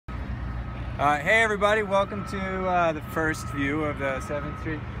Hey everybody, welcome to the first view of the 7th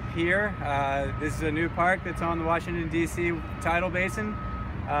Street Pier. This is a new park that's on the Washington, D.C. tidal basin.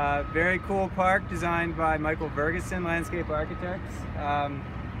 Very cool park designed by Michael Vergason, landscape architects.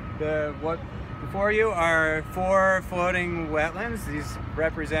 What before you are 4 floating wetlands. These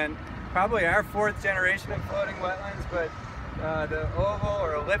represent probably our 4th generation of floating wetlands, but the oval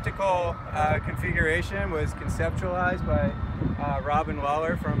or elliptical configuration was conceptualized by Robin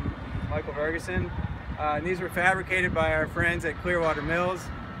Lawler from Michael Vergason. And these were fabricated by our friends at Clearwater Mills.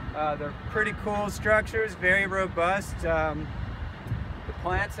 They're pretty cool structures, very robust. The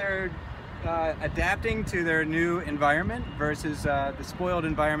plants are adapting to their new environment versus the spoiled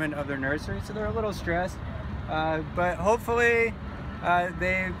environment of their nursery, so they're a little stressed. But hopefully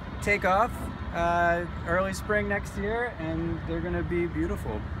they take off early spring next year and they're going to be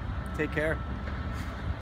beautiful. Take care.